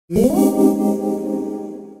Hey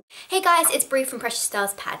guys, it's Brie from Precious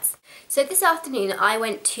Stars Pads. So this afternoon I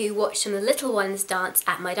went to watch some of the little ones dance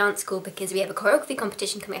at my dance school because we have a choreography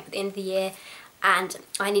competition coming up at the end of the year and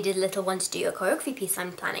I needed a little one to do a choreography piece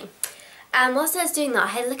I'm planning. And whilst I was doing that I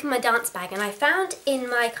had a look in my dance bag and I found in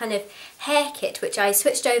my kind of hair kit, which I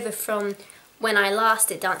switched over from when I last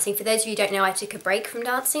did dancing. For those of you who don't know, I took a break from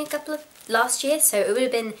dancing last year, so it would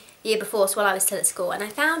have been the year before, so while I was still at school, and I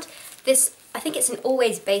found this, I think it's an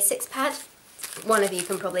Always Basics pad. One of you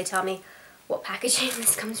can probably tell me what packaging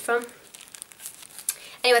this comes from.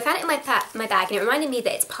 Anyway, I found it in my bag and it reminded me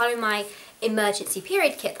that it's part of my emergency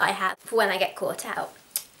period kit that I have for when I get caught out.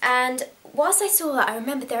 And whilst I saw that, I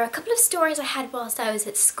remembered there are a couple of stories I had whilst I was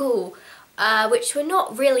at school, which were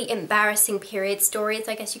not really embarrassing period stories,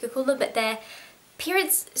 I guess you could call them, but they're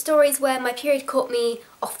period stories where my period caught me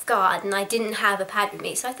off guard and I didn't have a pad with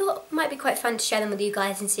me. So I thought it might be quite fun to share them with you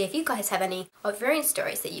guys and see if you guys have any of your own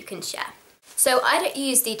stories that you can share. So I don't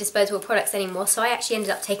use the disposable products anymore, so I actually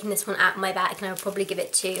ended up taking this one out of my bag and I will probably give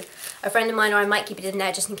it to a friend of mine, or I might keep it in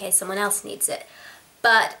there just in case someone else needs it.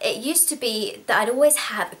 But it used to be that I'd always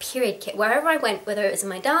have a period kit wherever I went, whether it was in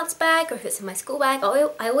my dance bag or if it's in my school bag.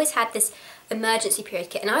 I always had this emergency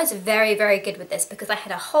period kit, and I was very, very good with this because I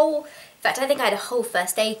had a whole, in fact I think I had a whole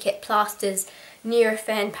first aid kit, plasters,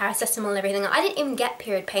 Nurofen, paracetamol and everything. I didn't even get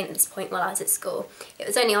period pain at this point while I was at school. It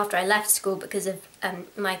was only after I left school because of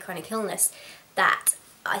my chronic illness that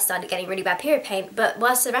I started getting really bad period pain. But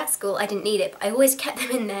whilst I was at school I didn't need it, but I always kept them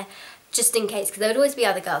in there just in case, because there would always be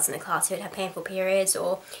other girls in the class who would have painful periods,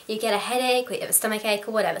 or you get a headache, or you have a stomach ache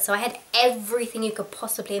or whatever. So I had everything you could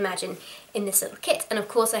possibly imagine in this little kit, and of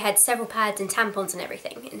course I had several pads and tampons and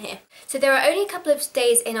everything in here. So there are only a couple of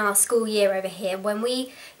days in our school year over here when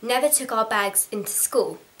we never took our bags into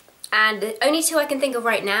school, and the only two I can think of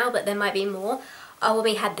right now, but there might be more, are when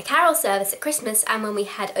we had the carol service at Christmas and when we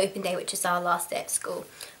had open day, which is our last day of school,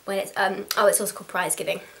 when it's it's also called prize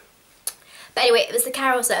giving. But anyway, it was the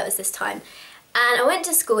carol service this time, and I went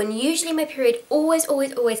to school, and usually my period always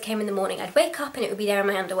came in the morning. I'd wake up and it would be there in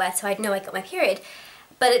my underwear, so I'd know I got my period.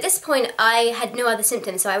 But at this point I had no other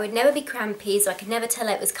symptoms, so I would never be crampy, so I could never tell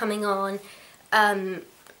it was coming on.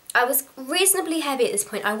 I was reasonably heavy at this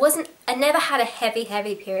point. I never had a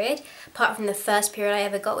heavy period, apart from the first period I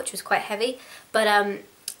ever got, which was quite heavy. But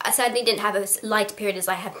I certainly didn't have as light a period as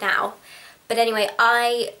I have now. But anyway,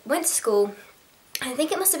 I went to school. I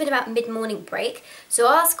think it must have been about mid-morning break. So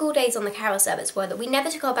our school days on the carol service were that we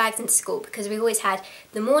never took our bags into school because we always had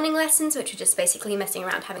the morning lessons, which were just basically messing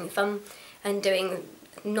around, having fun and doing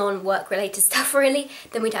non-work related stuff really.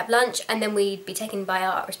 Then we'd have lunch, and then we'd be taken by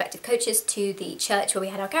our respective coaches to the church where we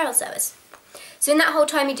had our carol service. So in that whole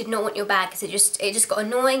time you did not want your bag because it just got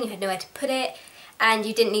annoying, you had nowhere to put it, and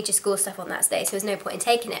you didn't need your school stuff on that day, so there was no point in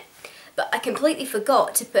taking it. But I completely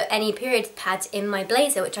forgot to put any period pads in my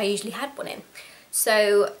blazer, which I usually had one in.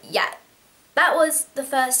 So yeah, that was the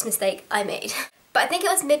first mistake I made. But I think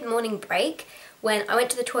it was mid-morning break when I went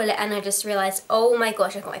to the toilet and I just realised, oh my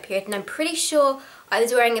gosh, I got my period, and I'm pretty sure I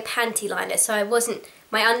was wearing a panty liner, so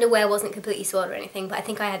my underwear wasn't completely soiled or anything, but I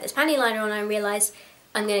think I had this panty liner on and I realised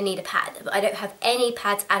I'm going to need a pad, but I don't have any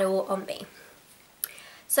pads at all on me.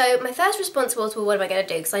 So my first response was, well, what am I going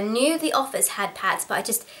to do? Because I knew the office had pads, but I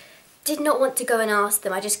just did not want to go and ask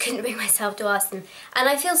them. I just couldn't bring myself to ask them. And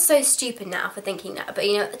I feel so stupid now for thinking that, but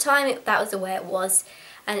you know, at the time that was the way it was,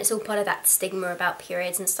 and it's all part of that stigma about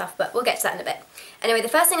periods and stuff, but we'll get to that in a bit. Anyway, the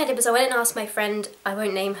first thing I did was I went and asked my friend, I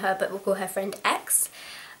won't name her, but we'll call her friend X.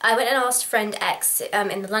 I went and asked friend X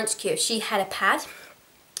in the lunch queue if she had a pad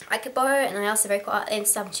I could borrow, and I asked her very quietly and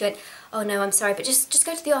stuff, and she went, oh no, I'm sorry, but just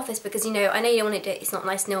go to the office because, you know, I know you don't want to do it, it's not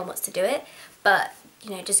nice, no one wants to do it, but, you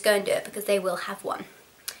know, just go and do it because they will have one.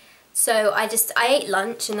 So I ate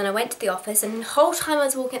lunch and then I went to the office, and the whole time I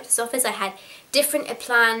was walking up to this office I had different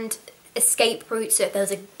planned escape routes. So if there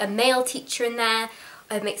was a male teacher in there,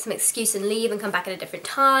 I'd make some excuse and leave and come back at a different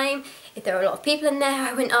time. If there were a lot of people in there,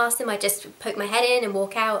 I wouldn't ask them, I'd just poke my head in and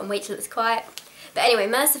walk out and wait till it was quiet. But anyway,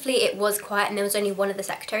 mercifully it was quiet and there was only one of the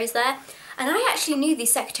secretaries there. And I actually knew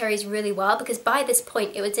these secretaries really well because by this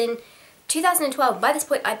point, it was in 2012, by this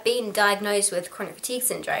point I'd been diagnosed with chronic fatigue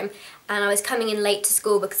syndrome, and I was coming in late to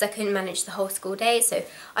school because I couldn't manage the whole school day, so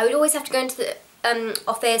I would always have to go into the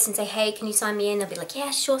office and say, hey, can you sign me in? They'll be like,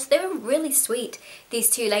 yeah, sure. So they were really sweet, these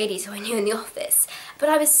two ladies who I knew in the office, but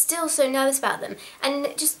I was still so nervous about them, and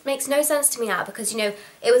it just makes no sense to me now because, you know,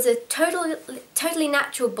 it was a totally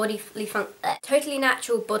natural bodily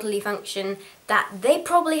function that they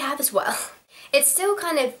probably have as well. It still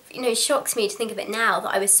kind of, you know, shocks me to think of it now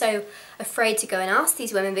that I was so afraid to go and ask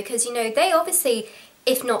these women because, you know, they obviously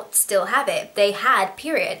if not still have it, they had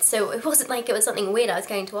periods. So it wasn't like it was something weird I was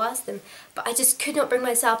going to ask them, but I just could not bring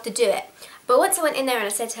myself to do it. But once I went in there and I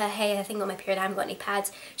said to her, hey, I think on my period I haven't got any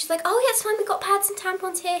pads, she's like, oh yeah, it's fine, we've got pads and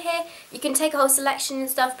tampons here. You can take a whole selection and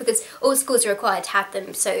stuff, because all schools are required to have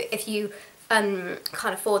them. So if you can't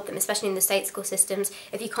afford them, especially in the state school systems,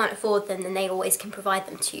 if you can't afford them, then they always can provide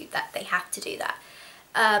them to you, that they have to do that.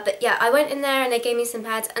 But yeah, I went in there and they gave me some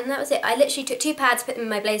pads, and that was it. I literally took 2 pads, put them in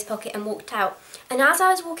my blazer pocket and walked out. And as I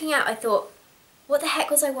was walking out, I thought, what the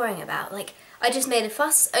heck was I worrying about? Like, I just made a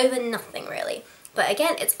fuss over nothing, really. But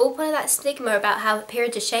again, it's all part of that stigma about how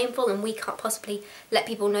periods are shameful and we can't possibly let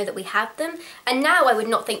people know that we have them. And now I would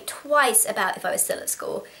not think twice about, if I was still at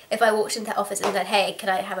school, if I walked into that office and said, hey, could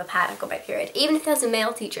I have a pad? I've got my period. Even if there's a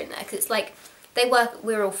male teacher in there, because it's like,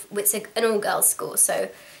 it's an all-girls school, so,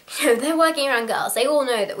 you know, they're working around girls. They all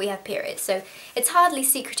know that we have periods, so it's hardly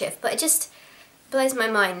secretive, but it just blows my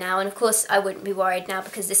mind now. And of course, I wouldn't be worried now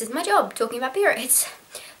because this is my job, talking about periods.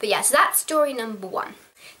 But yeah, so that's story number 1.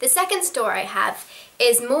 The second story I have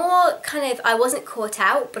is more kind of, I wasn't caught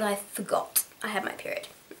out, but I forgot I had my period.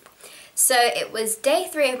 So it was day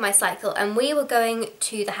 3 of my cycle, and we were going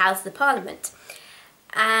to the House of the Parliament.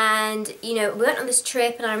 And, you know, we went on this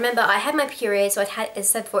trip, and I remember I had my period, so I'd had, as I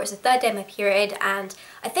said before, it's the 3rd day of my period, and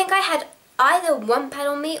I think I had either 1 pad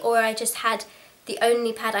on me, or I just had, the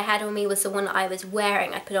only pad I had on me was the one I was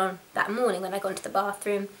wearing, I put on that morning when I got into the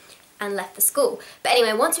bathroom and left for school. But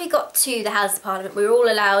anyway, once we got to the House of Parliament, we were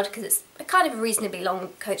all allowed, because it's a kind of reasonably long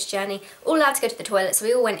coach journey, all allowed to go to the toilet, so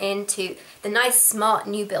we all went into the nice, smart,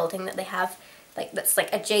 new building that they have, like, that's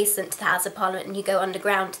like adjacent to the House of Parliament, and you go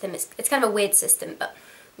underground to them. It's kind of a weird system, but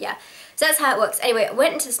yeah. So that's how it works. Anyway, I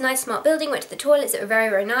went into this nice, smart building, went to the toilets that were very,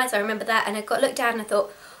 very nice, I remember that, and I looked down and I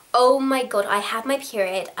thought, oh my god, I have my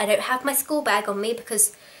period, I don't have my school bag on me,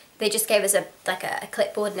 because they just gave us a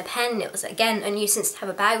clipboard and a pen. It was, again, a nuisance to have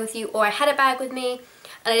a bag with you, or I had a bag with me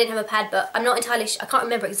and I didn't have a pad, but I'm not entirely sure, I can't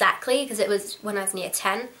remember exactly, because it was when I was in year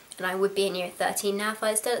 10, and I would be in year 13 now if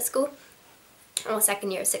I was still at school, or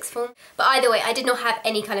 2nd year of 6th form. But either way, I did not have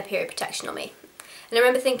any kind of period protection on me. And I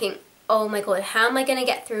remember thinking, oh my god, how am I going to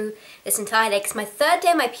get through this entire day? Because my 3rd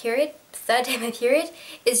day of my period,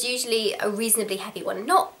 is usually a reasonably heavy one.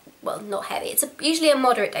 Not heavy, it's usually a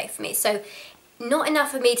moderate day for me, so not enough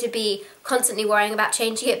for me to be constantly worrying about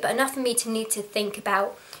changing it, but enough for me to need to think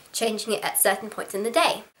about changing it at certain points in the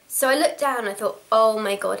day. So I looked down and I thought, oh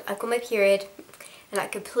my god, I've got my period, and I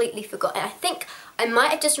completely forgot. And I think I might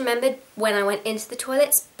have just remembered when I went into the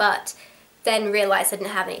toilets, but then realised I didn't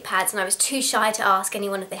have any pads, and I was too shy to ask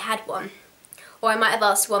anyone if they had one. Or I might have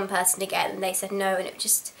asked one person again and they said no, and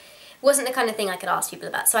it wasn't the kind of thing I could ask people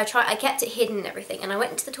about. So I kept it hidden and everything, and I went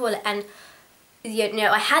into the toilet, and you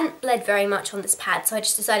know, I hadn't bled very much on this pad, so I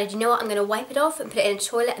just decided, you know what, I'm going to wipe it off and put it in the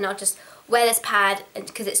toilet, and I'll just wear this pad,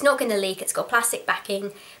 because it's not going to leak, it's got plastic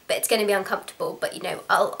backing, but it's going to be uncomfortable, but you know,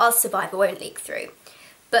 I'll survive, it won't leak through.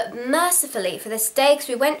 But mercifully for this day, because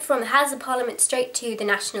we went from the House of Parliament straight to the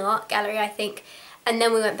National Art Gallery, I think, and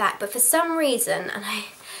then we went back, but for some reason, and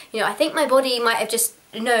I think my body might have just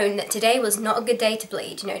known that today was not a good day to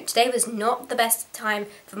bleed, you know, today was not the best time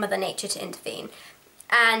for Mother Nature to intervene.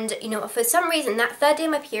 And, you know, for some reason, that 3rd day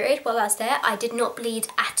of my period, while I was there, I did not bleed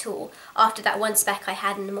at all after that 1 speck I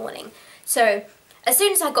had in the morning. So, as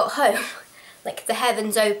soon as I got home, like, the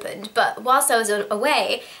heavens opened, but whilst I was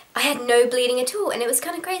away, I had no bleeding at all, and it was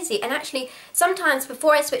kind of crazy. And actually, sometimes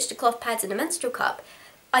before I switched to cloth pads and a menstrual cup,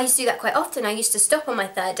 I used to do that quite often. I used to stop on my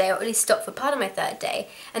 3rd day, or at least stop for part of my 3rd day,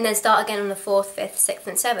 and then start again on the 4th, 5th, 6th,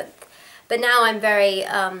 and 7th. But now I'm very,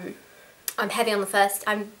 I'm heavy on the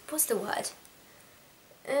 1st, what's the word?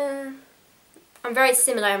 I'm very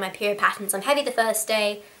similar in my period patterns. I'm heavy the 1st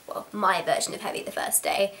day, well, my version of heavy the 1st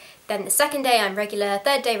day, then the 2nd day I'm regular,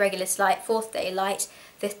 3rd day regular slight, 4th day light,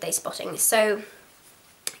 5th day spotting. So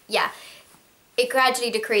yeah, it gradually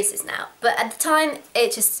decreases now, but at the time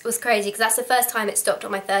it just was crazy, because that's the first time it stopped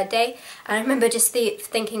on my 3rd day, and I remember just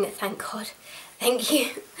thinking that, thank god, thank you,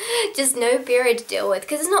 just no period to deal with,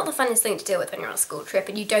 because it's not the funnest thing to deal with when you're on a school trip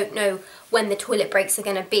and you don't know when the toilet breaks are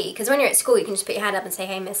going to be, because when you're at school you can just put your hand up and say,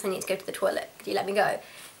 hey miss, I need to go to the toilet, could you let me go,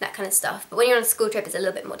 that kind of stuff. But when you're on a school trip it's a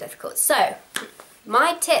little bit more difficult. So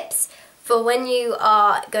my tips for when you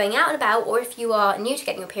are going out and about, or if you are new to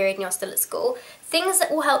getting your period and you're still at school, things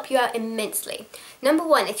that will help you out immensely. Number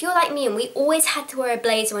 1, if you're like me and we always had to wear a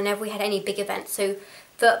blazer whenever we had any big events, so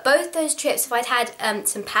for both those trips, if I'd had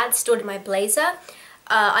some pads stored in my blazer,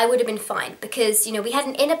 I would have been fine, because, you know, we had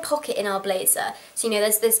an inner pocket in our blazer. So, you know,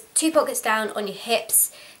 there's 2 pockets down on your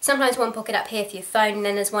hips, sometimes 1 pocket up here for your phone, and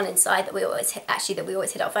then there's one inside that we always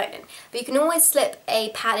hid our phone in. But you can always slip a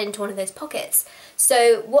pad into one of those pockets.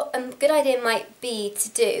 So what a good idea might be to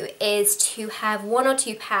do is to have 1 or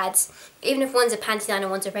 2 pads, even if one's a panty line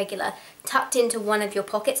and one's a regular, tucked into one of your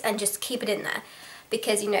pockets and just keep it in there.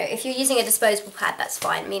 Because, you know, if you're using a disposable pad, that's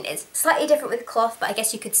fine. I mean, it's slightly different with cloth, but I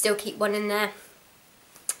guess you could still keep one in there.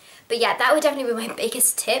 But yeah, that would definitely be my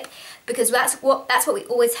biggest tip, because that's what we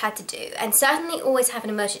always had to do. And certainly always have an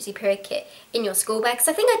emergency period kit in your school bag, because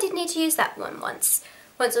I think I did need to use that one once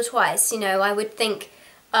or twice. You know, I would think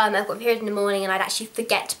I've got a period in the morning and I'd actually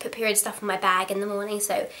forget to put period stuff in my bag in the morning,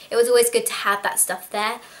 so it was always good to have that stuff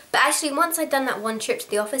there. But actually, once I'd done that one trip to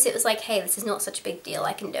the office, it was like, hey, this is not such a big deal,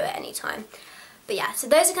 I can do it anytime. But yeah, so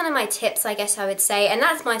those are kind of my tips, I guess I would say, and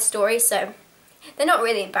that's my story. So they're not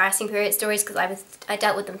really embarrassing period stories, because I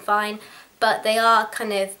dealt with them fine, but they are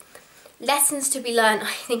kind of lessons to be learned,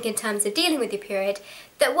 I think, in terms of dealing with your period,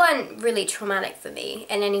 that weren't really traumatic for me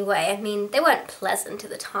in any way. I mean, they weren't pleasant at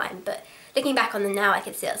the time, but looking back on them now, I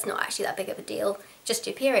can see that's not actually that big of a deal, just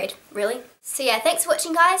your period, really. So yeah, thanks for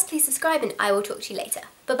watching, guys. Please subscribe, and I will talk to you later.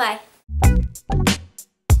 Bye-bye.